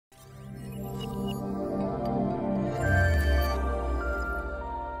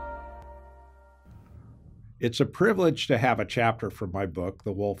It's a privilege to have a chapter from my book,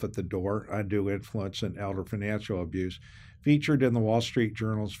 The Wolf at the Door, Undue Influence and Elder Financial Abuse, featured in the Wall Street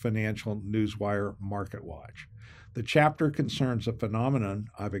Journal's financial newswire MarketWatch. The chapter concerns a phenomenon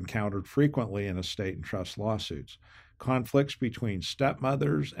I've encountered frequently in estate and trust lawsuits: conflicts between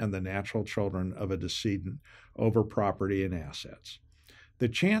stepmothers and the natural children of a decedent over property and assets. The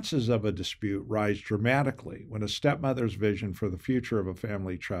chances of a dispute rise dramatically when a stepmother's vision for the future of a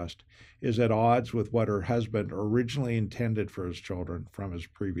family trust is at odds with what her husband originally intended for his children from his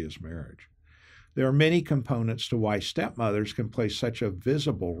previous marriage. There are many components to why stepmothers can play such a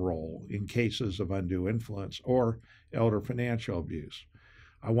visible role in cases of undue influence or elder financial abuse.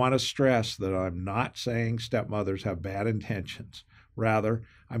 I want to stress that I'm not saying stepmothers have bad intentions. Rather,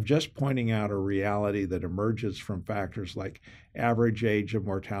 I'm just pointing out a reality that emerges from factors like average age of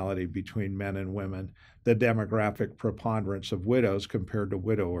mortality between men and women, the demographic preponderance of widows compared to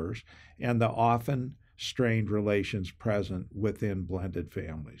widowers, and the often strained relations present within blended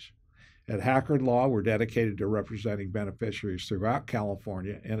families. At Hackard Law, we're dedicated to representing beneficiaries throughout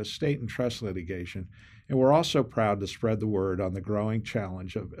California in estate and trust litigation, and we're also proud to spread the word on the growing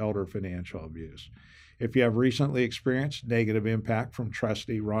challenge of elder financial abuse. If you have recently experienced negative impact from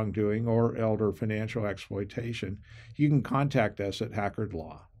trustee wrongdoing or elder financial exploitation, you can contact us at Hackard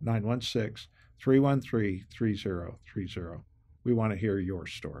Law, 916-313-3030. We want to hear your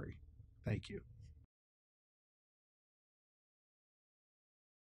story. Thank you.